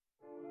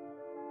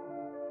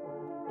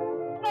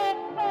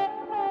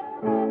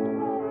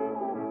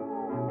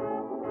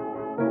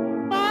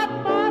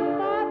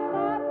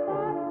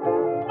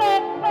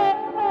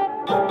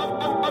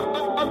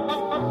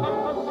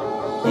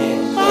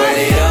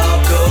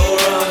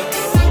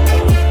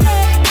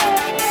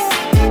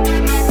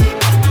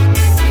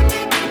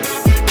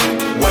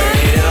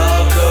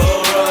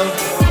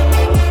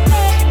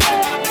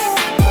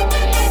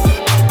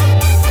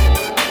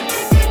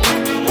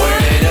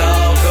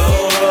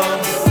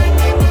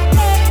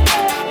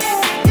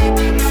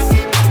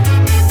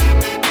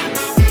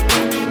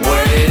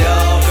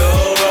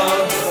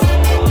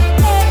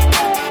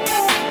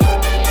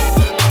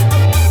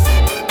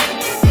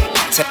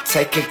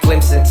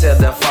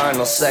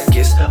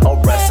seconds. A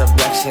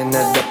resurrection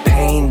of the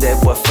pain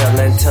that we're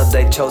feeling till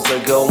they chose to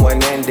go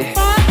and end it.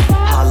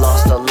 I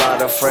lost a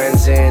lot of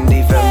friends and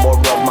even more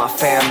of my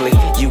family.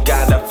 You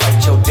gotta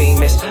fight your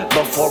demons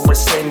before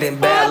it's ending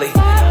badly.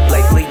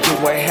 Lately you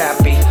ain't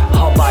happy,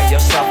 all by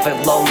yourself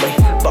and lonely.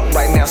 But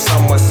right now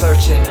someone's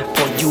searching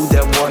for you,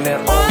 that one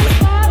and only.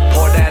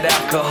 Pour that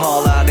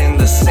alcohol out in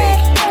the sink,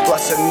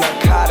 plus a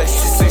narcotics.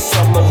 This ain't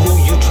some of who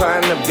you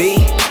trying to be.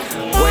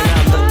 When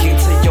I look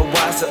into your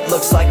eyes, it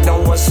looks like no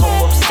one's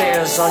home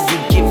upstairs. All you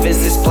give is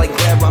this blank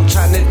glare. I'm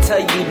trying to tell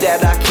you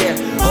that I care.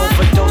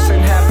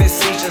 Overdosing, having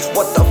seizures,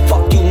 what the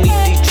fuck you need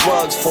these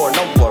drugs for?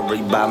 Don't worry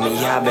about me,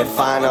 I've been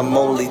fine, I'm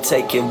only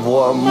taking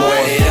one more.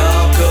 Where'd it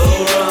all go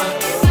wrong?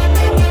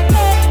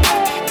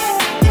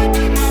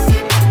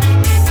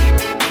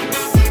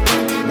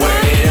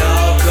 Where'd it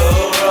all go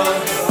wrong?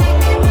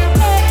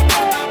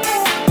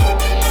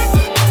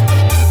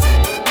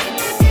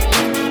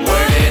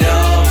 Where'd it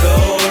all go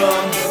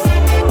wrong?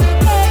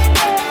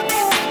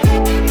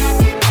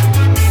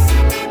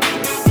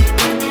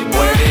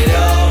 Where'd it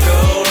all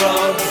go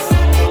wrong?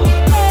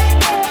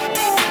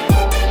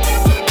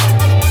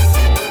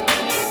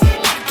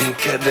 Think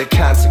of the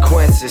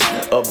consequences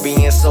of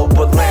being so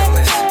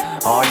relentless.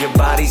 All your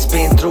body's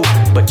been through,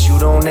 but you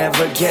don't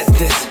ever get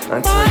this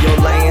until you're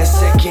laying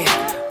sick and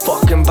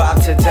fucking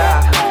about to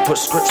die.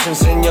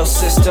 Prescriptions in your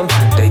system,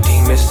 they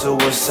deem it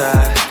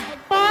suicide.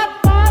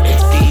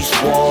 If these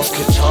walls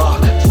could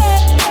talk,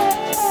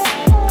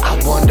 I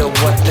wonder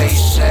what they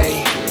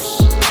say.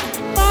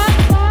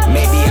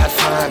 Maybe I'd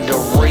find a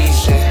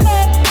reason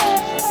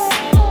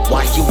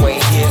why you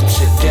ain't here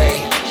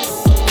today.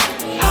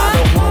 I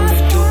don't wanna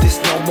do this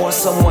no more,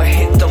 someone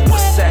hit the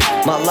reset.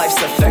 My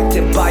life's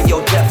affected by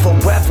your death,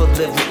 forever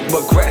live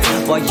with regret.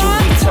 While you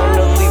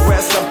eternally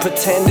rest, I'm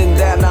pretending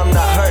that I'm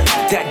not hurt.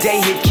 That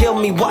day it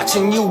killed me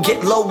watching you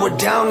get lowered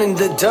down in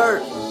the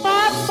dirt.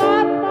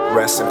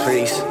 Rest in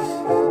peace.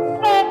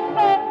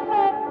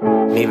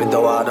 Even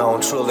though I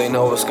don't truly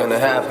know what's gonna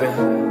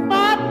happen,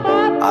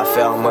 I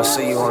feel I'ma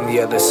see you on the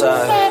other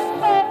side.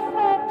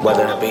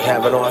 Whether it be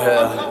heaven or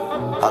hell,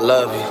 I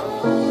love you.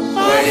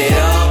 Where'd it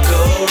all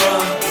go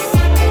wrong?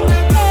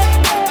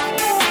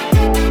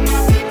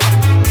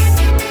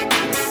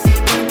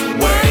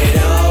 Where'd it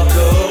all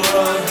go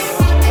wrong?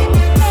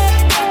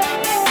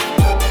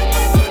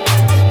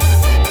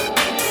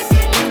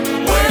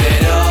 Where'd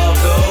it all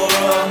go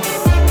wrong?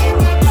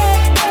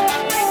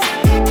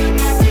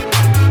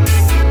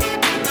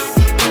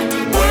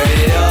 Where'd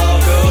it all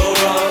go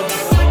wrong?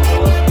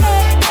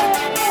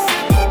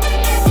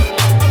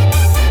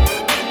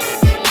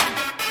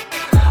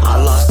 I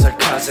lost a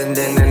cousin,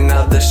 then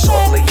another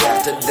shortly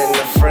after, then a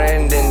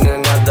friend, and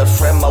another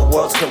friend. My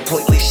world's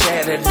completely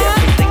shattered.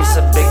 Everything's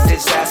a big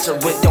disaster.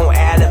 It don't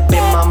add up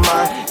in my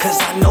mind, cause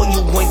I know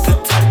you ain't the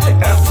type to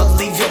ever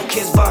leave your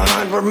kids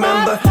behind.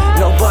 Remember,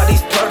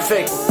 nobody's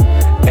perfect,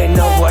 and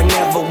no one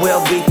never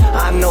will be.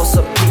 I know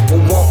some people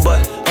won't,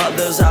 but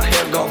others out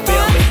here gon'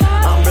 feel me.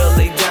 I'm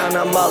really down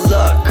on my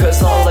luck,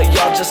 cause all of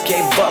y'all just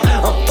gave up.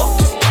 I'm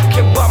fucking stuck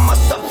here by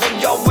myself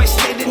and y'all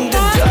wasted in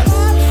the dust.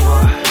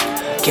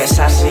 Guess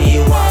I see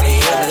you on the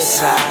other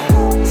side.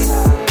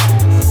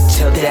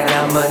 Till then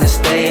I'm gonna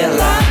stay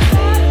alive.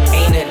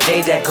 Ain't a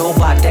day that go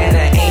by that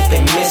I ain't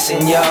been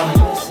missing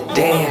y'all.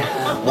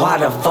 Damn, why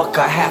the fuck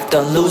I have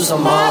to lose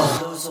them all?